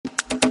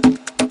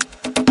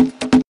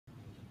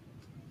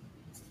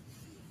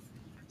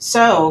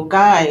So,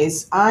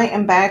 guys, I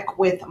am back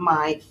with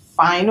my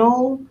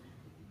final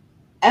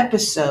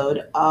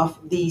episode of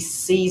the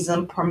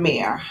season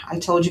premiere. I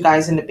told you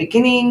guys in the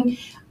beginning,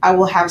 I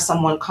will have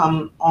someone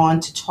come on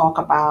to talk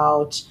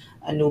about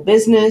a new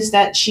business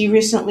that she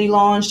recently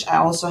launched. I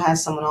also had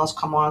someone else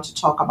come on to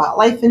talk about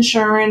life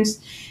insurance.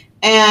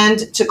 And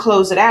to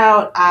close it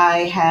out,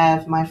 I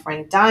have my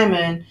friend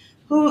Diamond,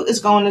 who is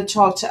going to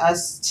talk to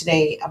us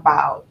today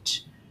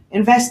about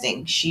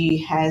investing. She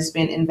has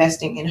been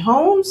investing in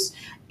homes.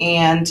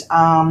 And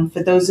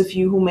for those of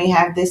you who may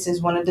have this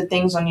as one of the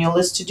things on your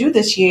list to do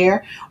this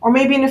year, or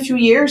maybe in a few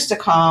years to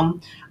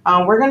come,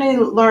 we're going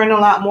to learn a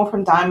lot more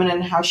from Diamond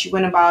and how she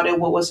went about it,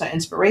 what was her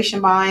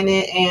inspiration behind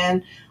it,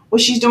 and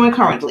what she's doing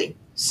currently.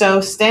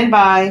 So stand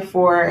by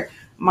for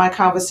my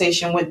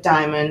conversation with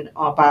Diamond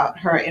about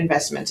her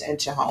investments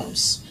into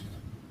homes.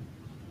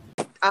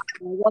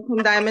 Welcome,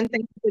 Diamond.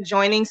 Thank you for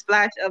joining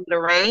Splash of the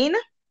Rain.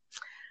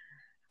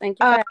 Thank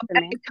you for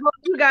having me. I told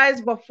you guys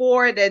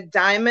before that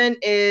Diamond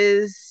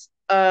is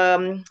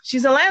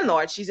she's a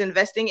landlord. She's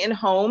investing in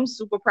homes.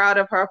 Super proud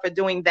of her for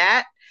doing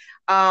that.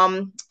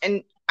 And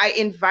I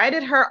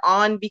invited her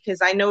on because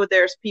I know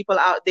there's people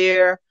out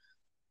there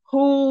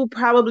who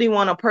probably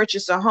want to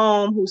purchase a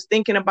home, who's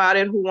thinking about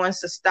it, who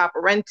wants to stop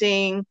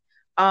renting.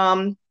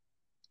 And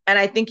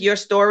I think your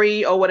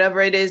story or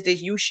whatever it is that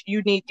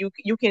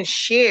you can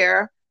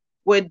share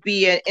would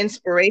be an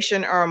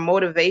inspiration or a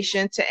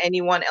motivation to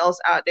anyone else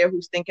out there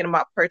who's thinking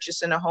about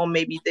purchasing a home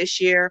maybe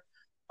this year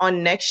or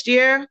next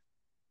year.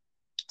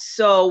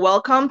 So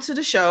welcome to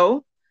the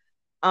show.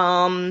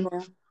 And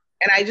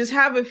I just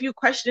have a few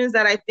questions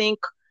that I think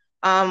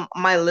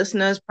my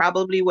listeners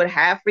probably would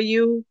have for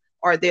you,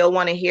 or they'll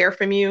want to hear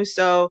from you.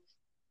 So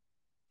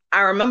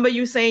I remember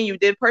you saying you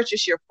did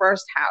purchase your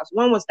first house.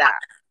 When was that?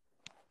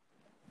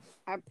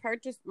 I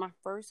purchased my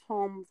first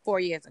home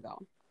 4 years ago.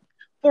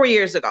 4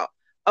 years ago.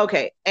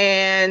 Okay.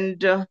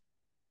 And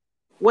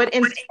what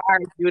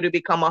inspired you to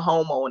become a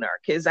homeowner?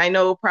 Because I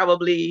know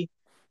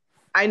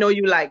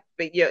you like,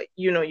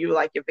 you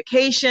like your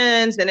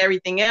vacations and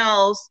everything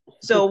else.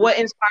 So what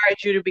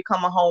inspired you to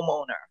become a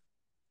homeowner?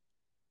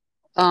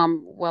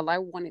 Well, I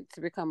wanted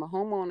to become a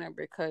homeowner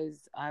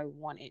because I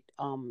wanted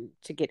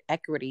to get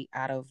equity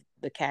out of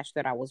the cash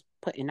that I was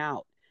putting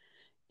out.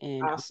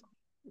 And Awesome.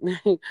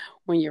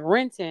 when you're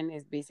renting,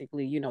 it's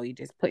basically, you're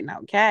just putting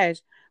out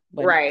cash,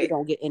 but you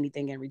don't get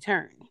anything in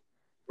return.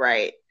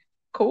 Right.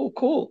 Cool.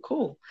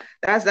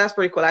 That's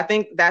pretty cool. I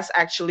think that's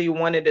actually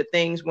one of the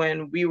things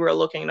when we were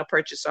looking to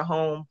purchase a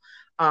home.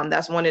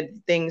 That's one of the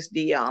things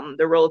the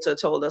realtor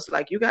told us,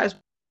 like, you guys,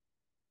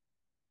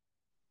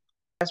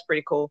 that's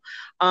pretty cool.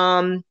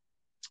 And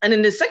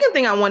then the second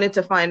thing I wanted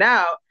to find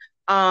out,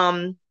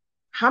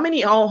 how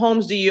many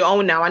homes do you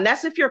own now? And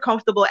that's if you're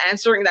comfortable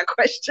answering that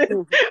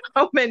question.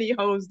 How many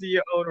homes do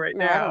you own right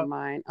now? I don't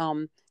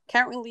mind.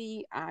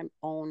 Currently I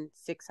own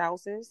 6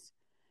 houses.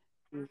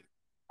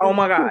 Oh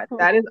my God,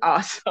 that is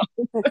awesome.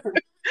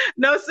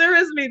 No,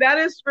 seriously, that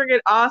is freaking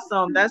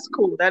awesome. That's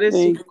cool. That is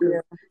super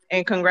cool.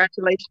 And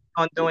congratulations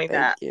on doing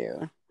that. Thank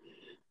you.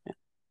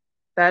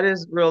 That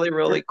is really,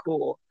 really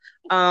cool.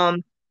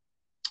 And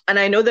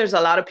I know there's a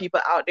lot of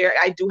people out there.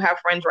 I do have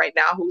friends right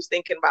now who's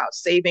thinking about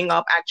saving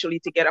up actually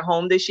to get a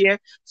home this year.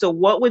 So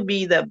what would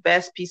be the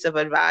best piece of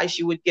advice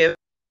you would give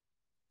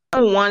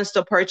someone who wants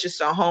to purchase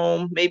a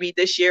home maybe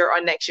this year or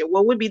next year?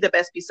 What would be the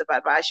best piece of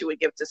advice you would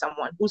give to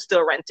someone who's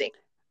still renting?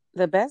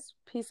 The best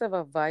piece of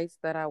advice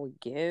that I would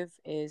give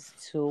is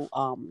to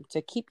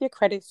keep your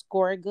credit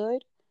score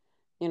good.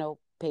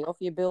 Pay off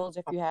your bills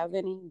if you have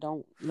any.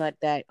 Don't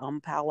let that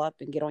pile up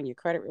and get on your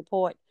credit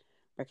report,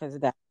 because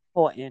that's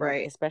important,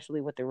 Right.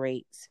 especially with the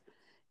rates.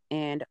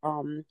 And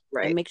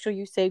Right. and make sure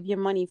you save your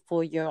money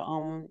for your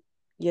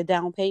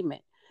down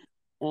payment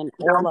and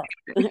all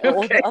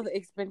the other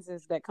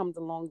expenses that comes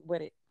along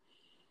with it.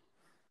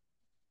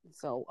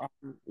 So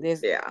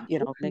there's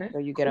make sure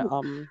you get a a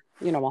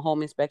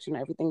home inspection,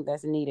 everything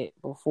that's needed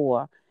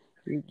before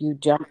you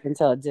jump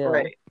into a deal.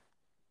 Right.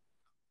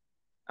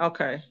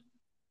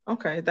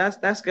 Okay,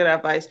 that's good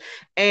advice.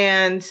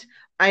 And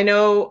I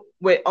know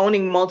with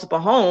owning multiple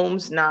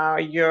homes now,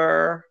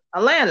 you're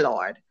a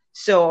landlord.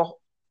 So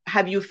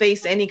have you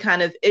faced any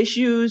kind of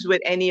issues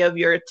with any of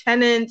your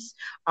tenants?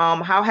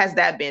 How has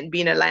that been,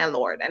 being a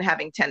landlord and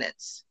having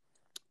tenants?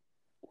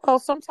 Well,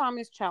 sometimes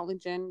it's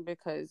challenging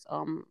because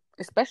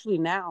especially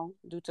now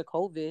due to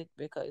COVID,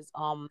 because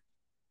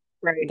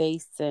Right. they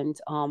send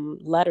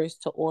letters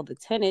to all the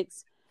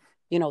tenants.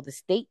 The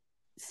state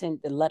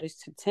sent the letters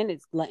to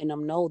tenants letting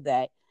them know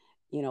that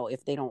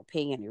if they don't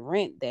pay any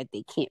rent, that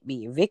they can't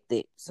be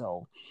evicted.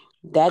 So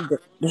that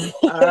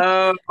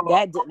Oh,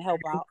 that didn't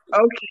help out.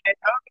 okay.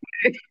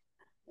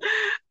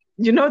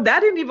 That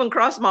didn't even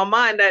cross my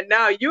mind that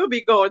now you'll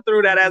be going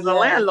through that as a Yes.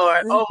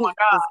 landlord. Oh my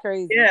God. It's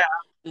crazy. Yeah.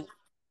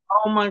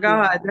 Oh my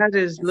God. Yeah. That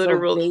is And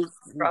literally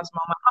crossed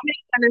my mind. How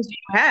many tenants do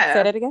you say have?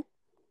 that again.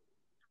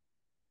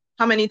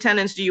 How many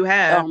tenants do you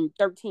have?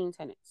 13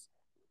 tenants.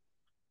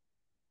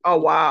 Oh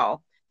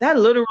wow. That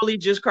literally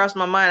just crossed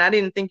my mind. I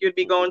didn't think you'd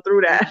be going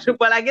through that.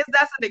 But I guess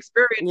that's an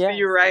experience for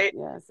you, right?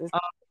 Yes.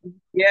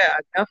 Yeah,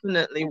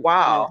 definitely.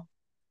 Wow.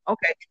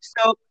 Okay.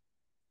 So,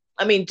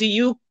 I mean,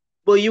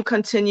 will you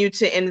continue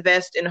to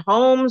invest in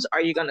homes?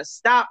 Are you going to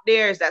stop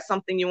there? Is that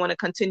something you want to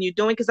continue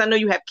doing? Because I know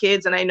you have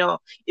kids and I know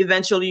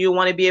eventually you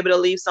want to be able to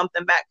leave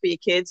something back for your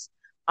kids.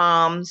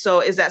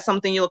 So is that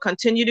something you'll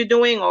continue to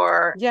doing,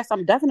 or Yes, I'm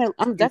you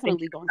think?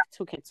 definitely going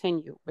to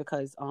continue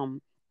because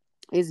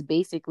it's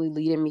basically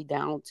leading me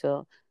down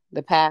to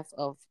the path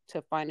of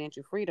to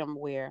financial freedom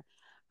where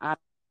I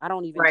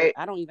Right,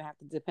 I don't even have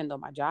to depend on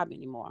my job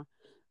anymore.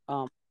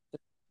 Um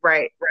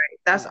right, right.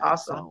 That's yeah,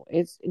 awesome. so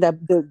it's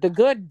the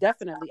good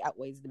definitely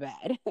outweighs the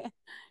bad.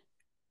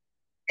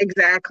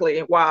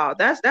 Exactly. Wow.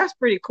 That's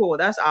pretty cool.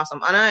 That's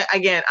awesome. And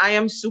I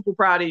am super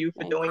proud of you for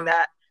Thank doing you.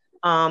 that.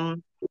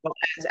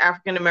 As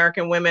African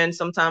American women,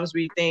 sometimes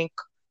we think,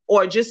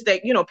 or just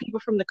that,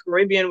 people from the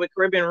Caribbean with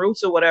Caribbean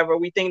roots or whatever,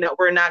 we think that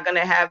we're not going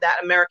to have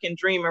that American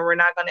dream and we're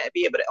not going to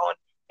be able to own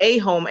a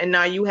home. And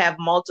now you have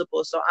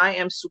multiple. So I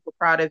am super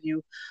proud of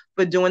you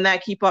for doing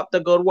that. Keep up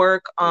the good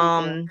work.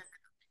 Thank you.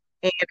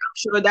 And I'm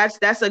sure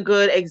that's a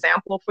good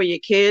example for your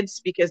kids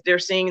because they're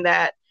seeing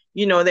that,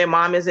 their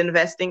mom is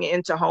investing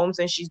into homes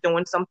and she's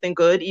doing something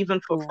good,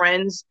 even for Yeah.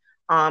 friends.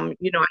 I know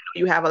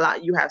you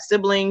have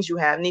siblings, you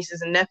have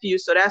nieces and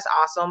nephews, so that's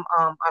awesome.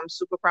 I'm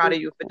super proud of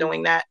you for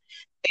doing that.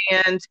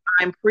 And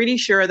I'm pretty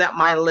sure that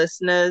my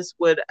listeners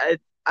would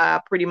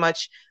pretty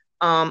much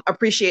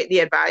appreciate the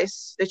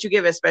advice that you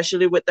give,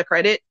 especially with the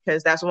credit,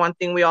 because that's one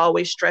thing we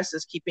always stress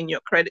is keeping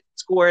your credit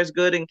scores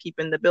good and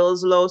keeping the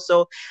bills low.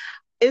 So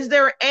is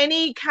there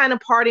any kind of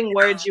parting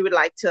words you would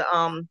like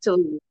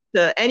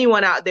to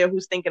anyone out there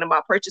who's thinking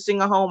about purchasing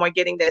a home or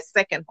getting their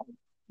second home?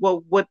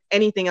 Well, what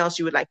anything else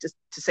you would like to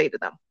say to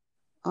them?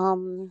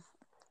 Um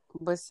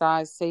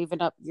Besides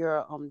saving up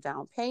your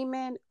down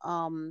payment,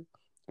 and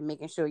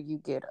making sure you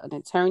get an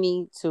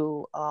attorney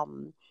to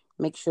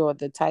make sure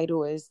the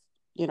title is,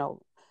 you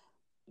know,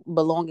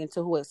 belonging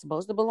to who it's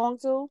supposed to belong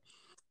to.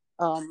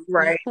 Um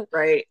Right,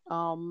 right,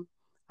 um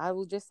I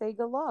will just say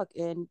good luck.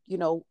 And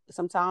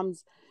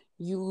sometimes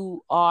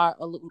you are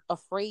a little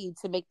afraid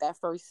to make that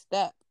first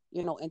step,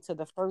 into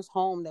the first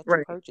home that you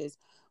right, purchase.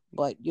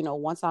 But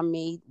once I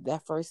made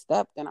that first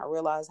step, then I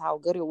realized how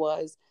good it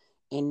was.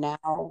 And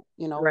now,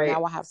 right.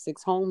 now I have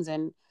 6 homes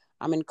and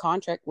I'm in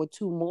contract with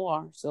 2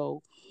 more.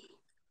 So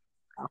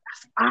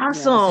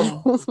yes.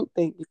 Awesome.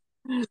 Thank you.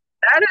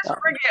 That is So,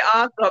 freaking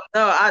awesome.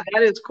 No,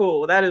 that is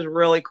cool. That is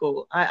really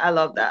cool. I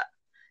love that.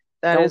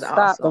 That don't is stop.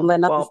 Don't awesome. let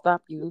nothing Well,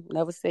 stop you.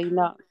 Never say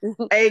no.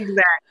 exactly.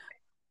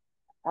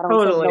 I don't take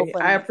no Totally.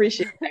 for I an answer.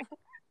 appreciate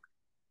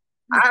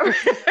I,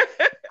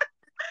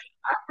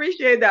 I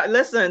appreciate that.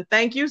 Listen,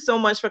 thank you so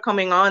much for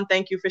coming on.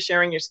 Thank you for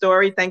sharing your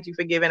story. Thank you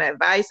for giving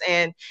advice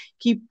and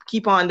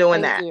keep on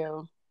doing Thank that.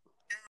 you.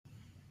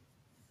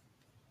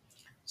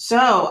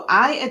 So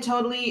I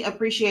totally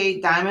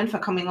appreciate Diamond for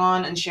coming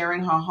on and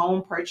sharing her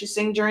home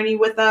purchasing journey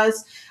with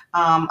us.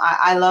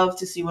 I love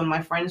to see when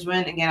my friends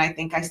win. Again, I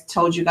think I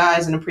told you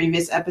guys in a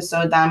previous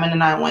episode, Diamond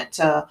and I went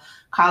to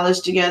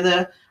college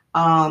together.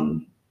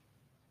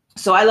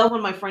 So I love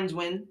when my friends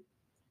win.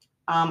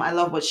 I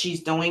love what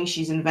she's doing.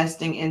 She's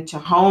investing into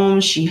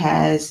homes. She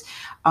has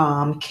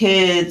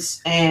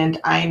kids,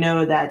 and I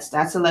know that's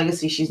a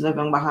legacy she's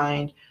living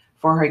behind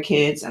for her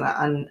kids, and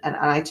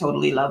I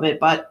totally love it.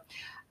 But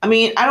I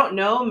mean, I don't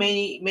know.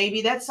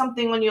 Maybe that's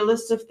something on your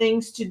list of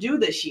things to do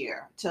this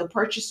year, to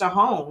purchase a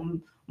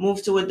home,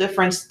 move to a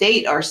different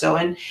state or so.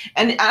 And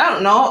I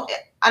don't know,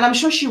 and I'm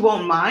sure she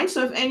won't mind.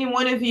 So if any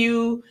one of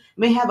you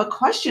may have a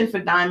question for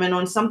Diamond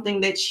on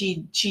something that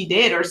she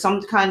did or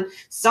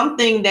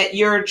something that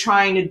you're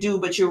trying to do,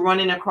 but you're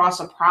running across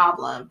a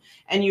problem,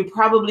 and you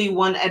probably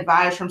want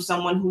advice from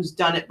someone who's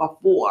done it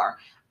before.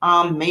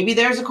 Maybe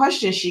there's a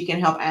question she can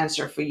help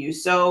answer for you.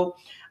 So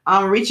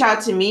reach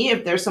out to me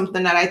if there's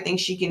something that I think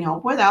she can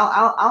help with.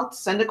 I'll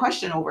send a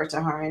question over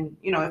to her, and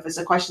if it's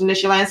a question that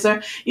she'll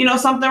answer,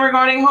 something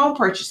regarding home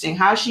purchasing,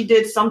 how she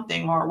did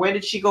something, or where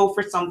did she go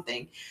for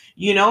something,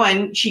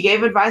 and she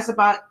gave advice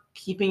about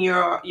keeping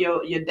your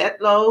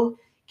debt low,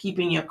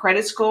 keeping your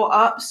credit score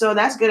up. So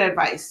that's good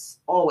advice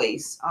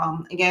always.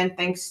 Again,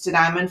 thanks to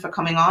Diamond for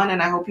coming on,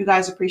 and I hope you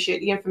guys appreciate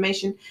the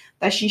information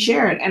that she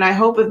shared. And I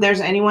hope if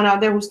there's anyone out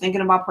there who's thinking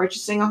about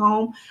purchasing a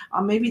home,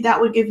 maybe that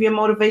would give you a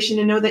motivation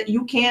to know that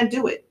you can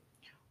do it.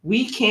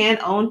 We can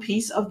own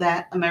piece of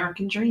that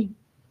American dream.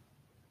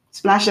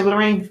 Splash of the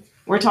rain.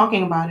 We're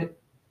talking about it.